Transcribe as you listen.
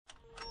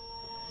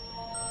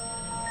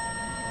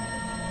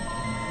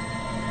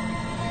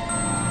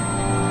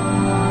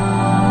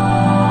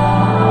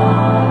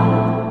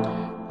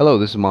Hello,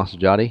 this is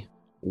Masajati.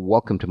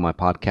 Welcome to my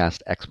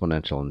podcast,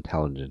 Exponential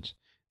Intelligence.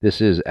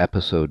 This is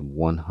episode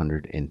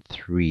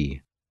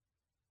 103,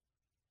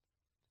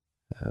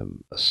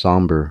 a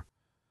somber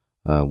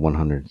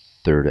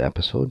 103rd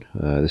episode.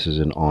 This is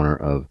in honor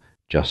of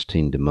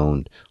Justine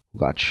Demone, who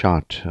got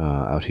shot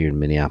out here in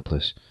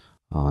Minneapolis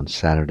on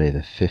Saturday, the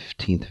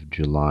 15th of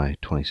July,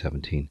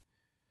 2017.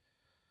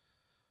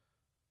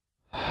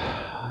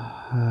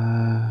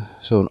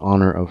 So in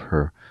honor of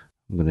her,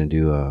 I'm going to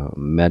do a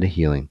meta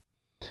healing.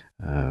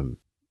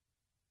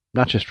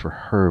 Not just for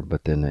her,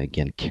 but then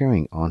again,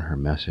 carrying on her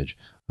message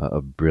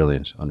of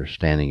brilliance,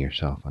 understanding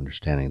yourself,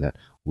 understanding that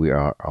we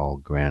are all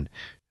grand.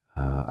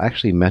 I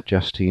actually met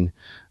Justine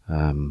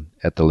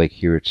at the Lake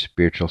Hewitt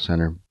Spiritual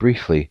Center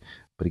briefly,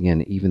 but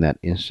again, even that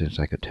instance,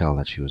 I could tell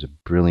that she was a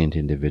brilliant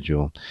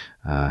individual,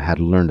 had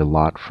learned a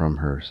lot from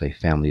her, say,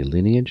 family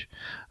lineage,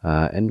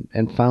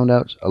 and found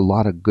out a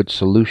lot of good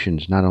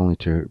solutions, not only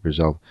to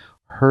resolve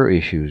her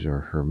issues or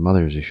her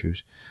mother's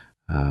issues,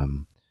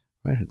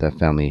 right, that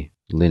family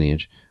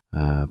lineage,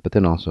 but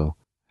then also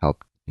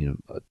helped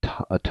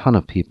a ton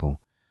of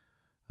people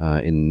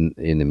in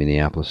the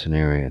Minneapolis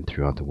area and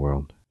throughout the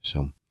world.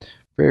 So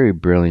very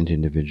brilliant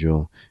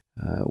individual.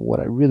 What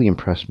really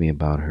impressed me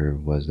about her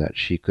was that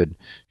she could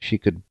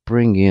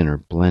bring in or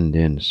blend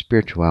in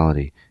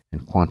spirituality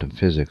and quantum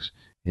physics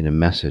in a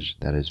message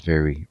that is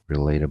very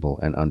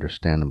relatable and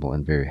understandable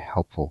and very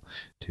helpful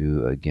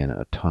to, again,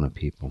 a ton of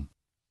people.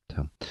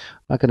 So I'm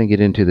not going to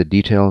get into the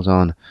details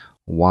on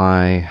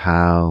why,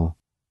 how,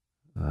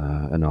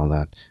 and all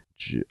that.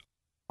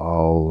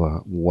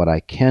 All what I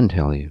can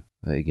tell you,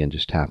 again,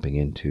 just tapping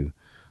into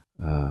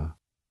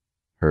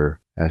her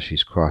as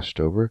she's crossed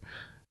over.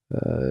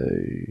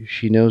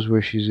 She knows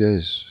where she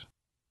is.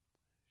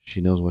 She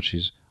knows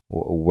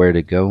where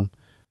to go.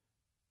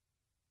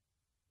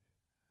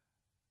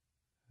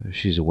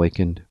 She's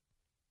awakened,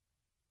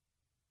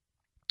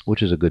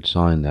 which is a good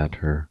sign that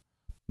her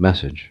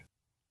message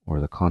or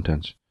the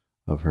contents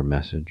of her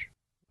message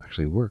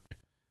actually worked.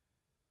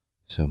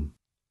 So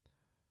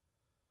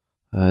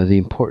the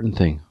important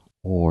thing,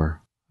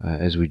 or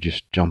as we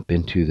just jump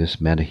into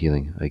this meta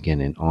healing again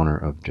in honor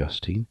of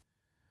Justine,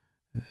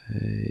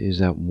 is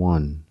that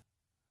one,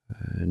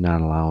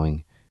 not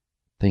allowing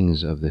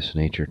things of this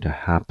nature to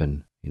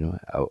happen,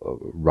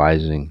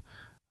 rising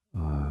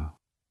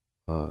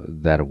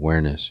that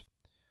awareness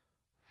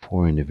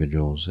for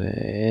individuals,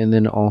 and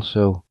then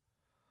also,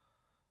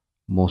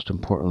 most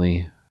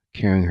importantly,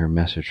 carrying her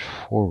message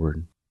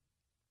forward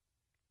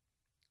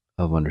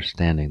of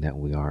understanding that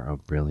we are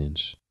of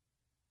brilliance.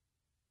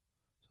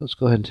 So let's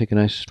go ahead and take a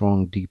nice,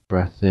 strong, deep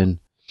breath in,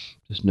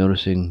 just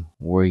noticing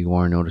where you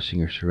are, noticing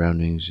your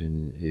surroundings,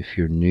 and if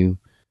you're new,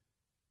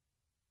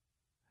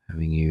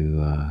 having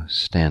you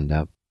stand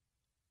up,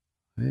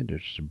 right,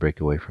 just to break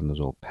away from those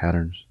old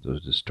patterns,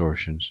 those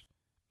distortions.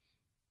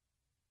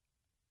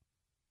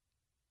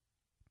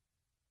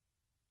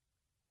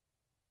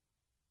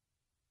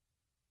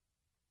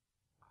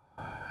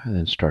 And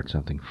then start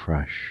something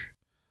fresh.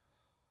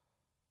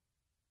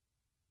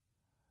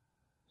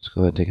 Let's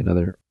go ahead and take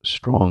another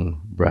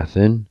strong breath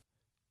in.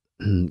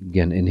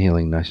 Again,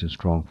 inhaling nice and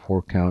strong,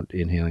 4 count,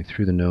 inhaling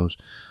through the nose,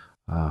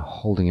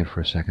 holding it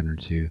for a second or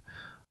two,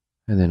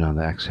 and then on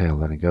the exhale,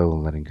 letting go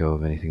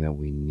of anything that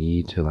we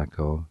need to let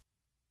go of.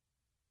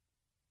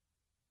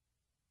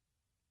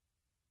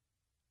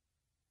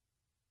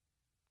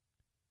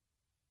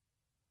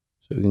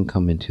 So we can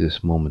come into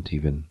this moment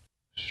even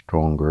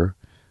stronger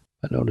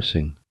by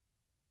noticing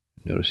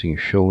your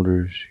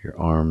shoulders, your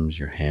arms,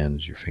 your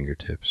hands, your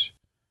fingertips,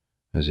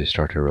 as they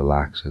start to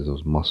relax, as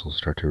those muscles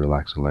start to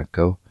relax and let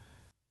go.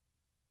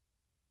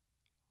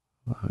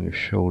 Allow your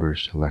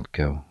shoulders to let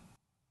go,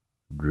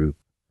 droop.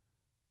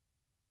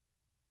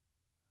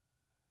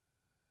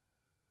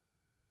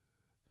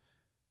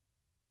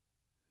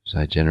 As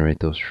I generate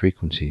those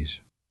frequencies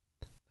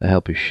that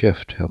help you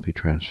shift, help you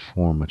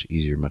transform much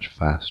easier, much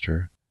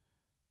faster.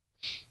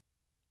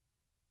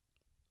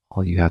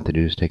 All you have to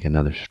do is take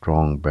another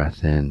strong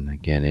breath in,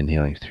 again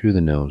inhaling through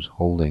the nose,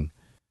 holding,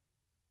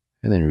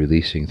 and then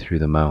releasing through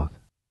the mouth.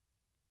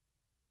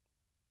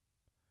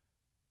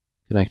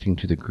 Connecting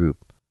to the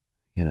group.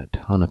 Again, a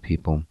ton of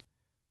people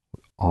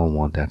all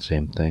want that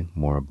same thing,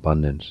 more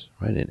abundance,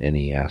 right, in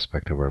any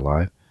aspect of our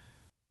life.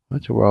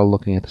 Right? So we're all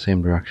looking at the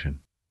same direction.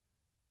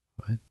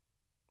 Right?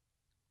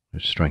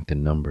 There's strength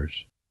in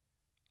numbers.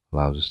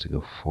 Allows us to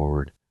go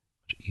forward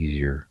much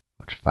easier,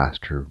 much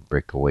faster,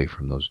 break away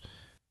from those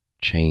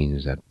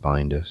chains that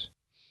bind us.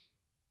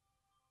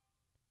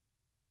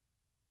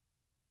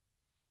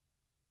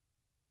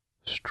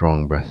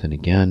 Strong breath in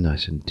again,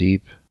 nice and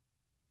deep.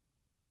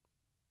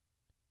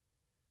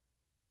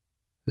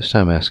 This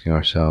time asking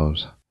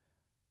ourselves,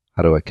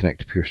 how do I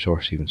connect to pure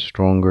source even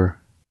stronger?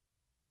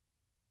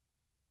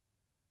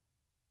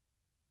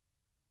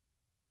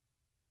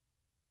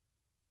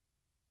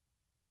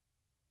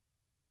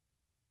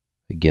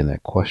 Again,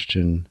 that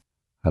question,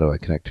 how do I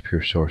connect to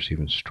pure source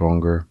even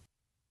stronger?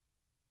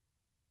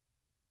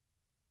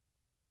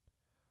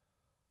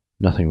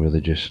 Nothing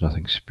religious,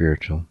 nothing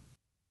spiritual.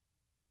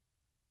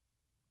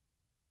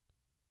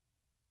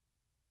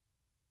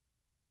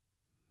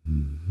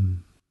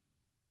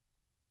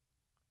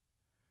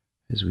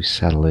 as we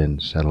settle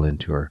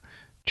into our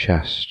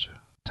chest,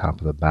 top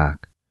of the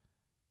back.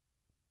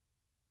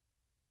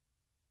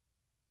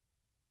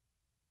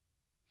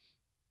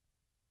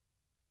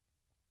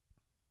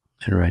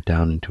 And right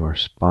down into our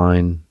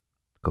spine,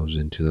 goes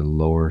into the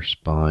lower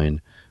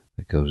spine,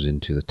 that goes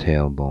into the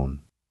tailbone.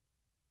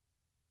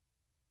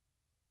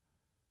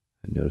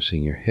 And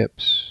noticing your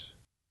hips,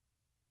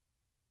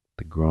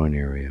 the groin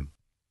area.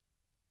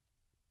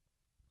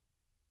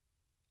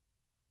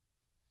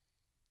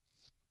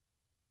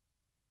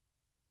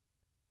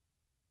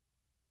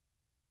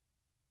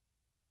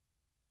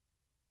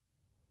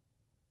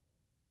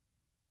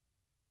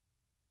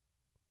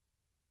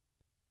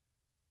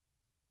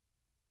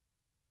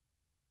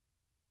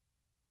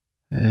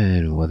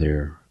 And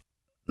whether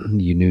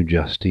you knew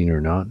Justine or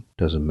not,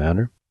 doesn't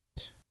matter.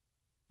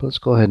 But let's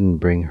go ahead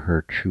and bring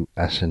her true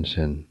essence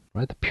in,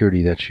 right? The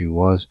purity that she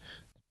was,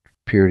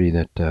 purity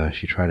that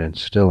she tried to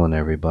instill in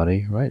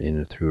everybody, right?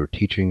 Through her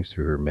teachings,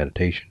 through her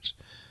meditations.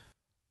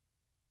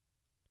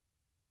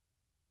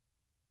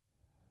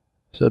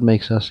 So it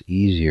makes us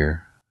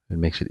easier. It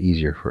makes it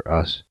easier for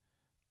us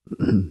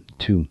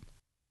to,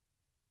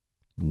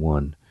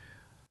 one,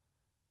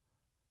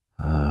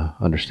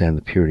 understand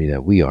the purity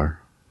that we are,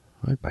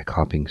 right? By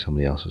copying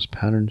somebody else's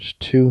patterns.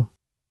 Two,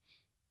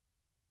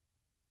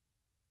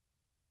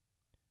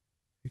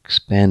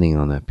 expanding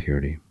on that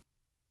purity.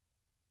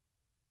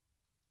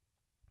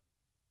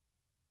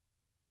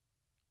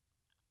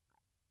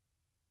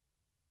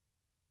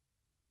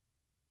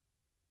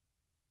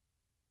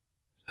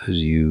 As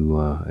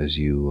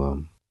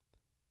you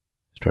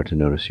start to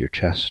notice your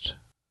chest,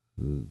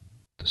 the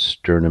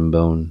sternum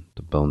bone,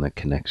 the bone that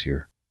connects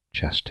your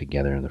chest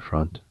together in the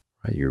front,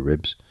 right? Your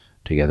ribs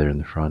together in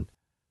the front.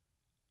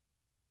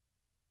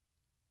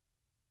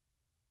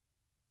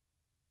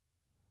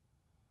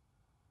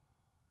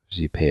 As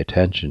you pay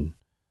attention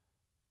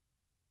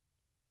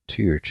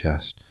to your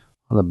chest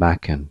on the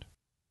back end,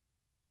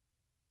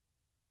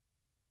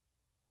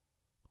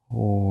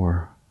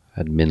 or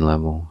admin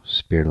level,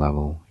 spirit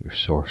level, your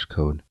source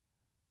code,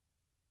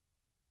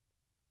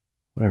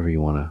 whatever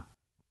you want to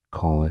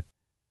call it.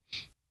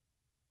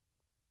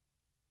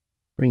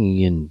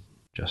 Bringing in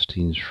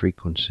Justine's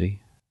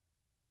frequency,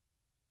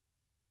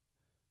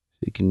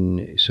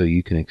 so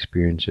you can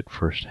experience it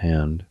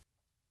firsthand,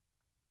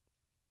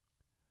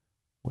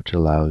 which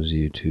allows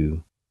you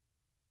to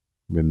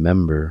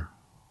remember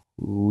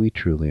who we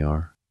truly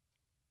are,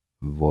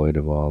 void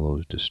of all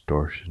those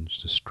distortions,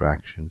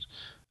 distractions,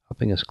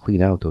 helping us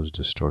clean out those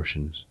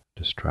distortions,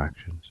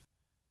 distractions.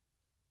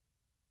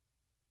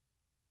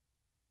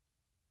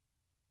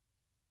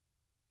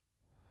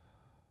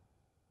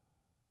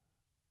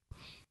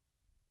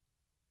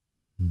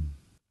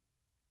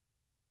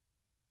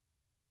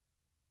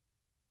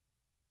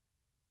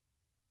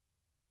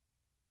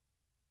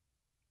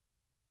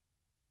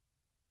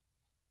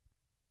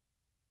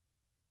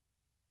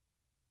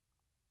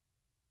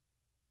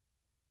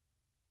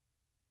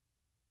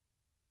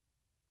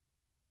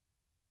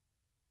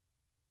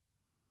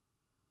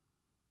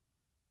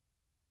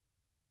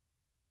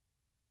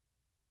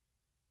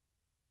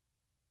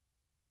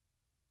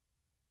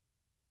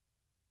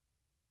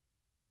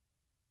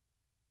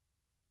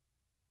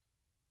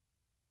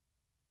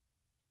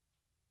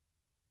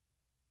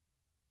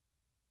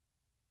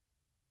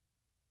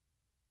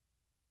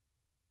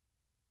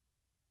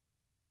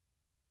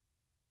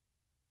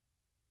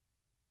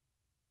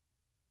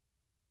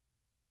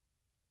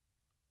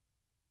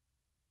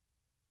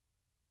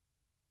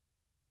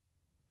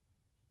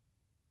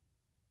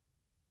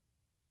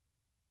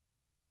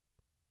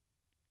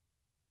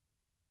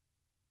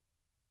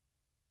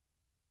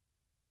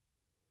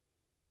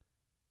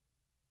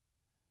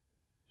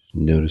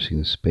 Noticing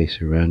the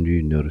space around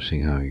you,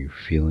 noticing how you're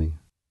feeling,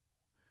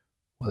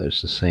 whether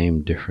it's the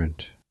same,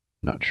 different,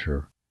 not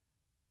sure.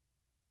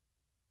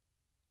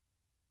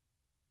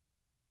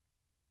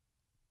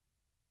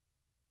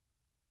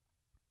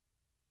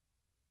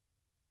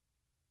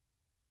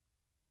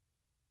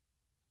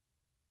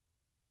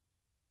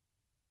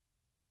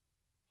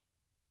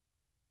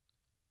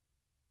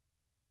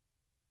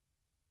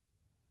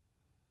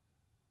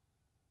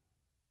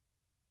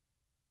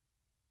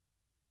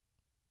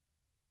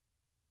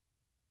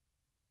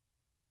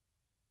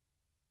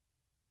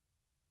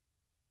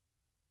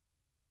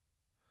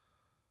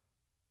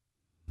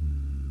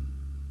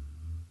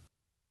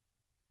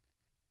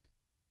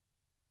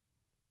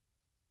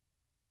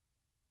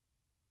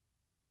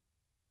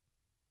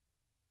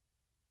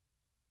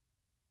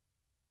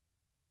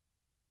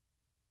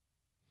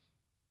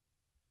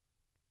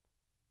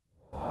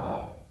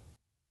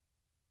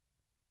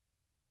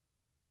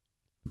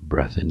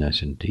 Breath in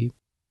nice and deep.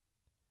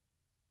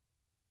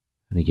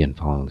 And again,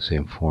 following the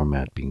same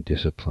format, being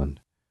disciplined.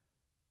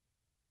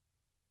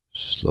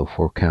 Slow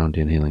 4 count,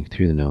 inhaling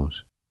through the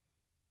nose.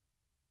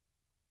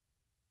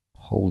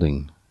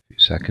 Holding a few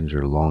seconds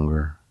or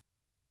longer.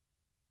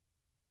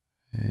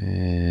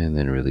 And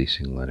then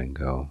releasing, letting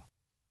go.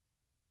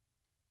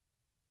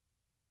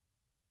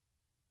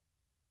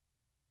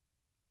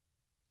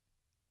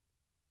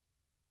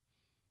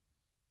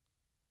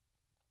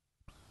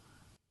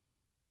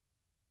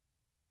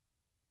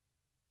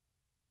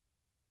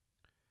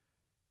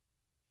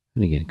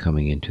 And again,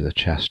 coming into the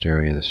chest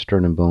area, the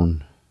sternum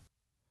bone,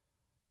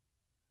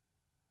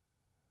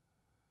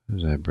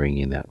 as I bring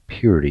in that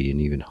purity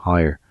and even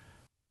higher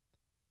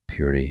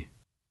purity.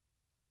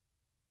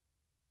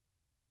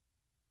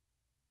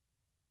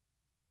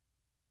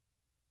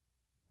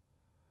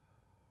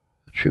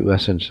 The true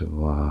essence of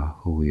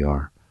who we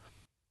are.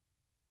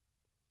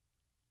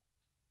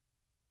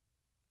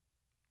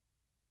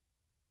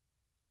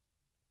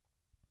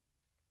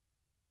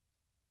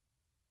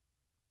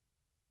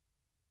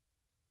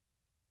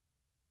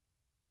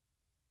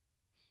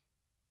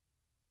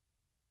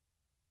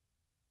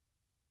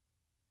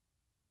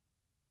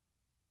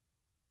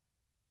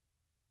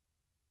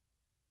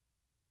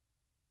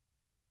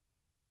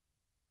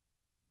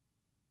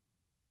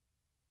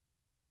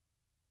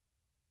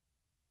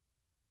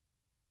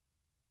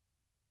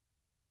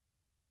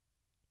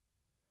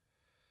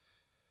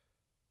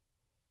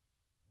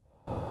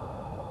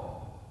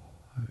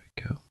 There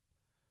we go.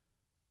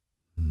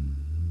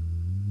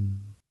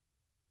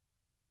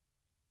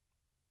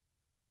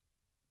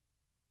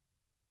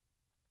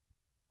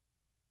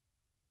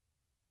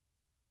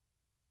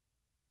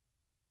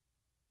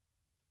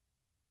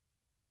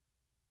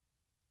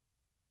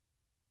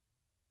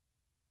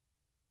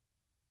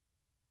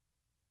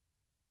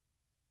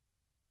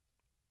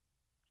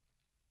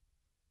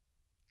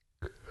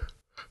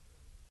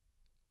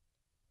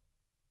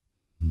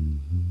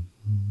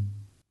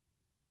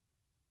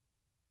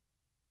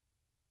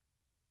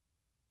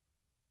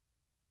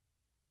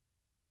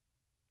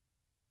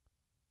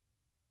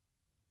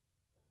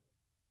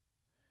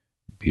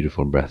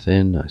 Beautiful breath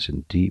in, nice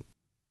and deep.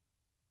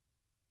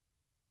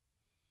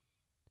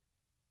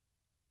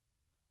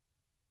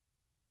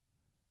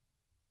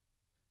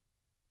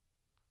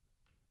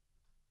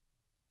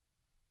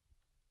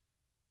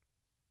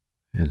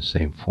 And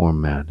same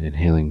format,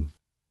 inhaling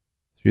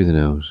through the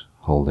nose,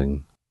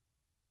 holding,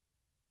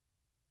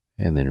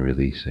 and then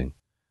releasing.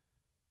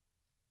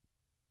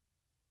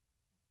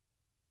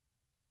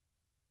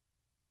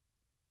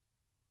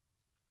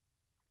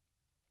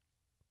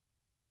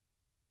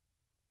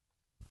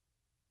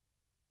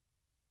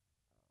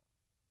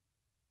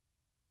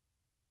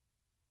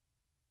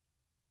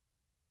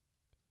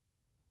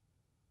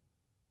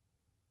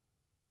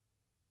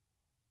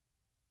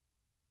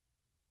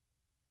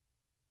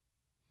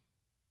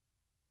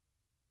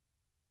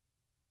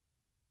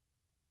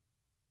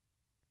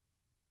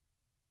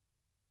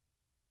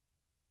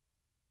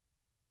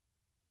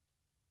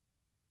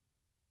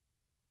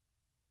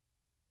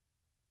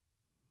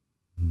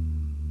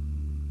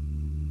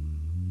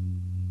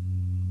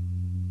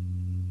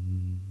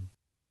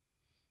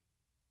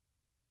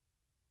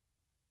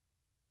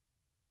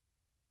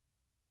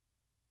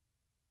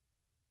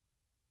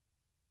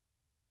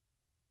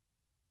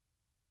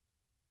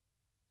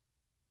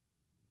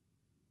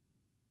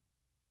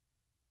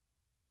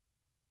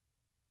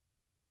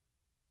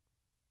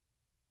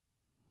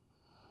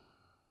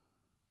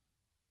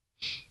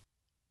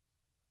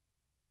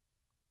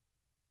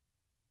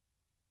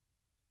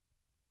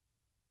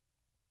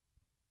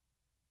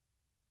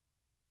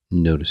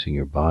 Noticing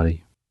your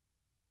body.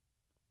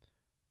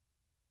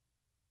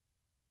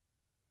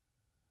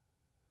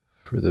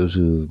 For those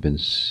who have been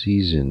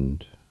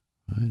seasoned,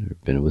 right, or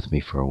been with me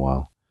for a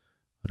while,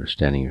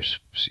 understanding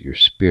your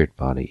spirit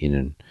body in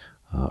and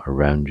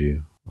around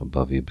you,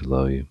 above you,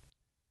 below you,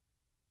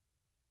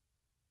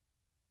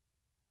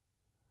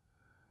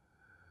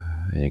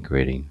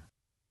 integrating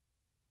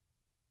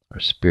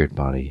our spirit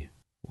body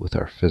with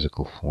our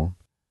physical form.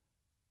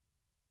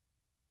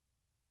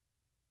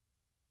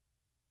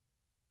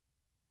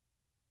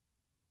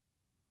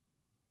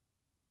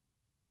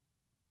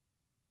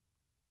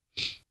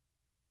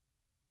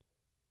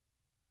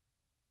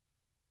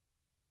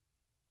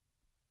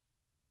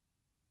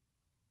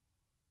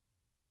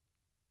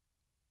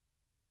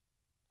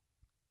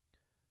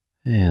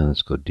 And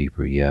let's go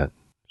deeper yet.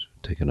 So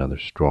take another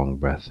strong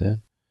breath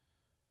in.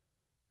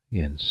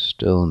 Again,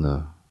 still in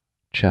the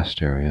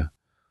chest area,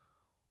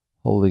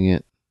 holding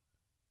it.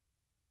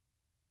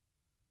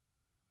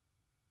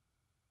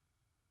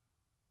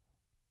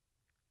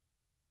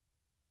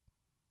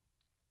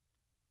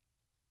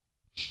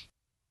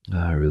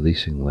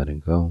 Releasing, letting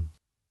go.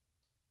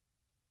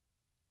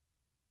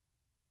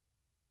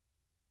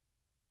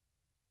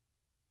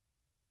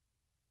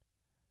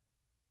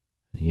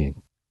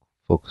 Again,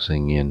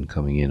 focusing in,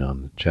 coming in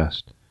on the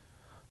chest.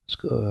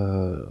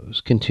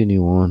 Let's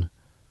continue on.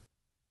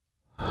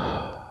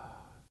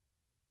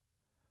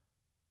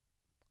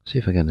 See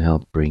if I can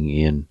help bring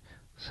in,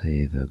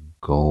 say, the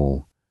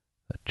goal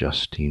that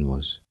Justine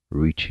was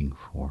reaching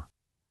for.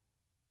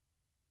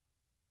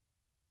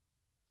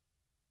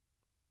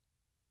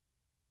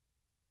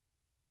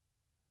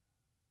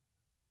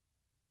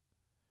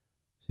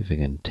 See if I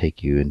can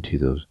take you into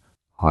those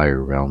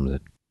higher realms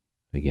that,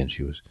 again,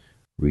 she was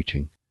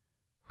reaching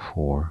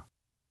for.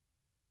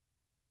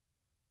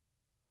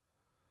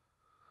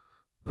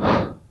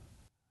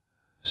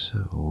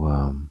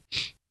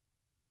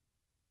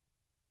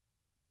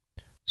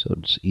 So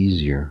it's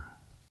easier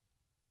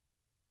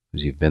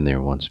because you've been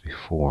there once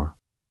before.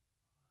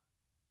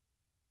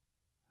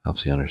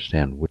 Helps you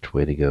understand which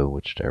way to go,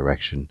 which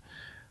direction,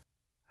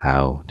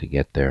 how to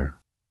get there,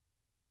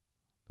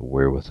 the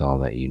wherewithal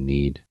that you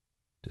need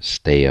to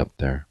stay up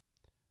there.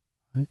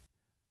 Right?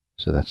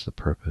 So that's the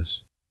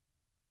purpose.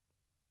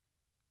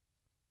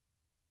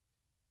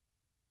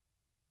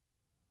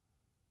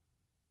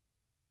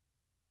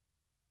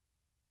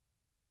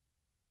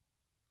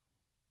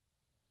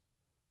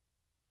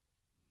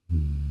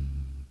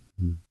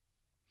 Mm-hmm.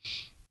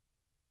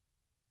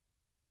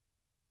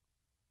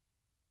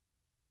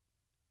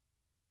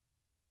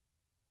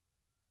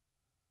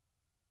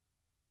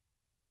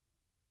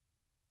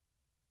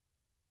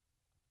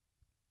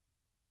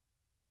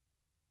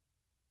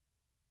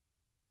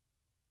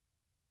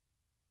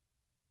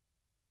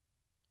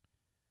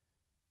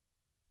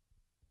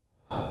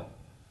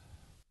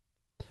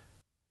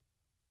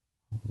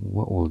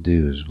 What we'll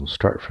do is we'll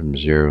start from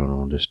 0 and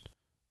we'll just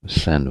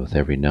ascend with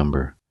every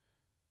number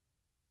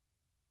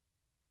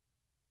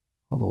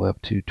all the way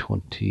up to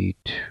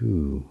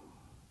 22.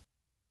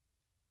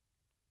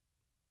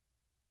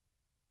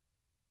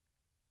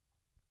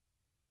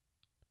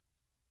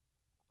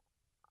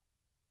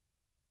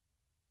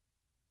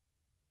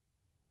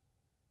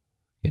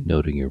 And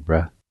noting your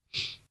breath.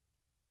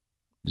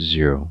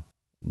 0,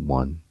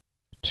 1,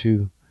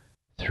 2,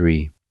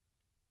 3,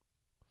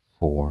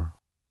 4,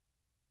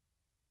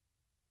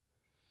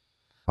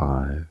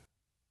 5.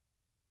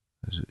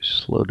 As we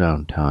slow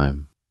down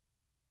time.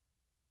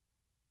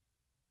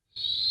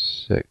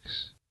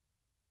 6,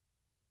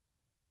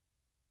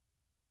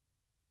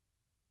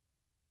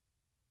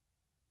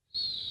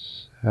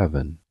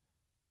 7.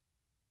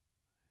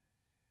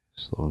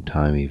 Slowing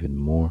time even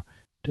more,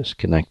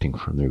 disconnecting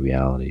from the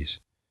realities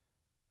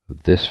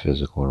of this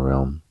physical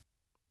realm,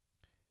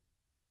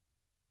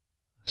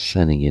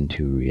 ascending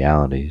into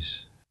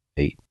realities,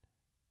 8,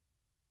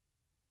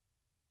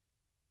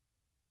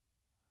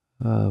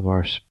 of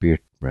our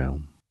spirit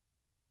realm,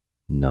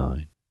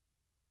 9,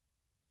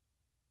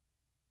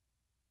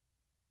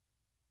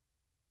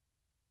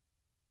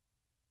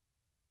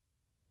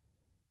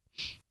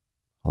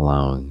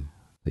 allowing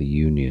the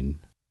union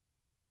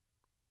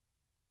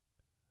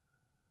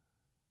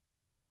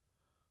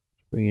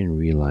to bring in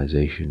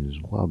realizations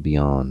well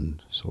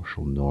beyond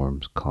social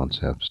norms,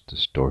 concepts,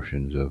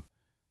 distortions of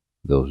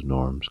those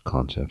norms,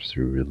 concepts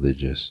through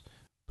religious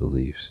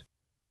beliefs,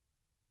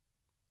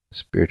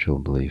 spiritual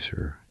beliefs,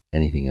 or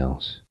anything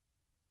else.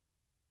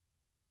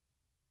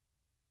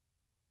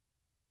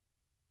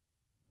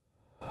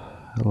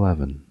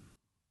 11,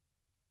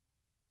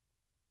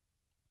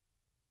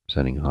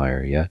 ascending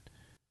higher yet,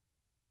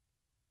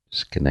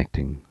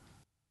 disconnecting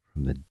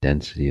from the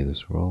density of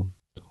this world.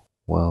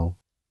 12,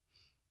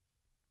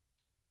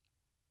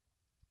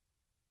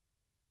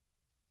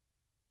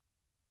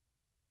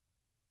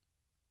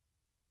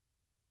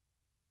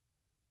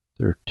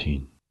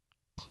 13,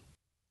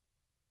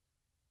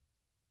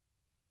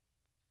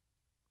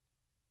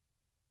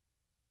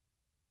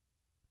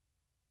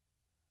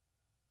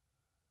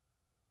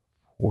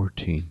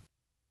 14,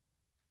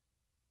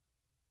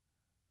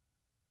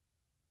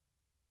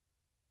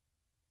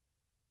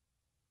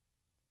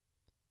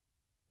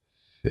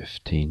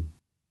 15,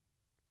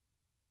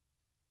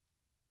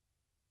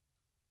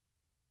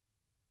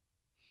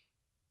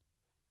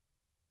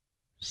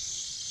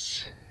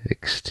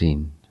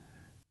 16,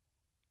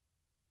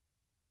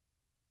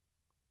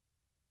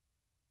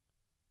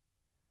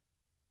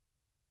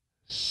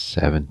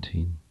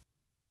 17,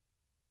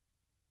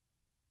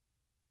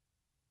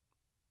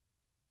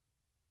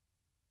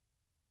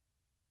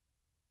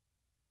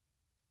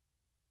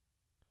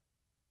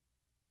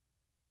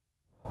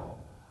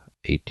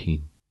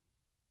 18,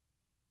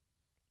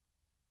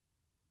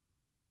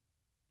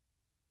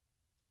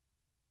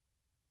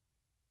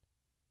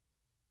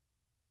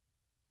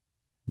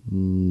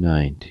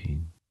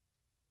 19,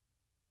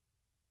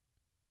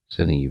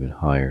 ascending even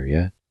higher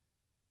yet.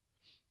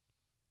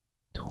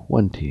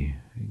 20,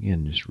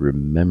 again, just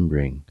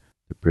remembering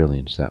the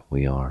brilliance that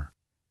we are.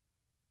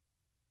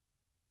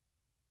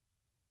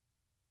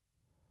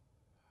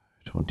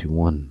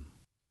 21,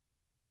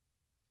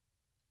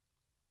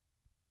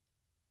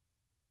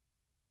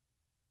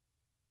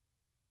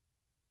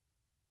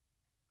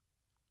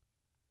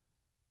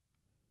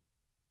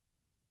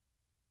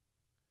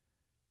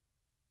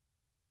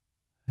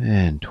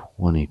 and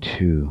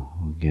 22,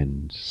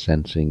 again,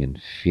 sensing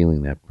and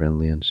feeling that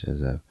brilliance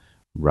as I've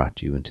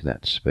brought you into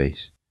that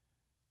space,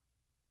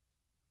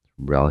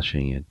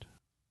 relishing it,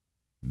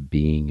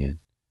 being it,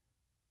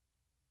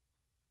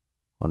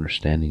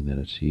 understanding that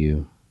it's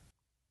you.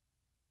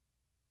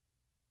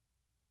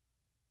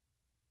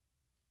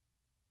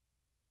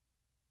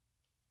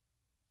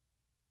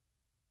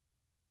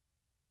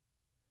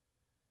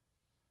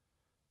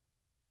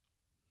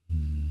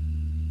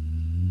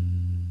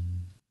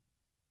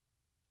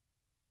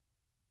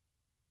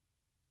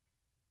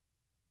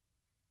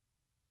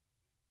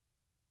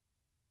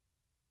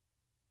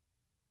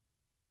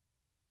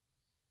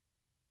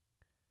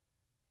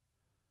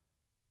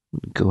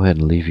 Go ahead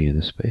and leave you in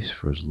this space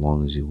for as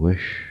long as you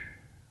wish,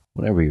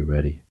 whenever you're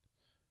ready.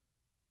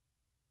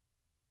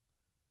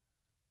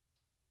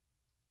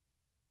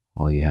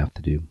 all you have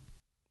to do.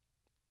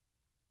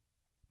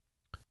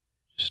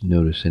 Just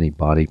notice any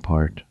body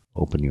part,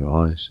 open your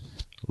eyes,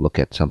 look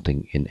at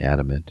something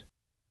inanimate.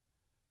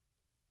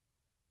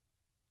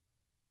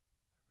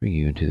 Bring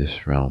you into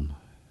this realm.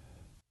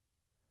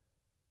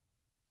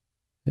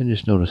 And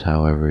just notice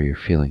however you're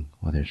feeling,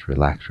 whether it's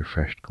relaxed,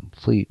 refreshed,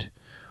 complete,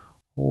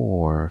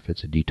 or if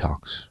it's a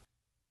detox.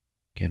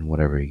 Again,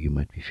 whatever you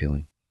might be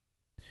feeling.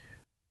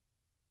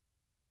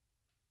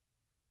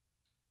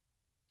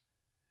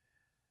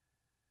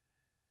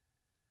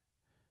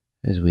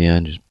 As we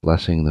end, just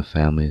blessing the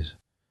families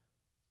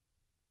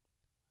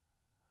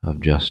of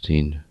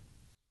Justine,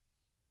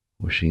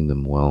 wishing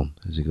them well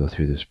as they go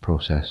through this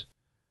process.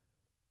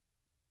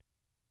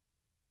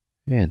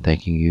 And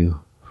thanking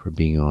you for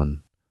being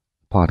on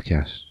the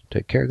podcast.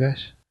 Take care,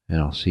 guys, and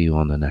I'll see you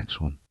on the next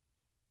one.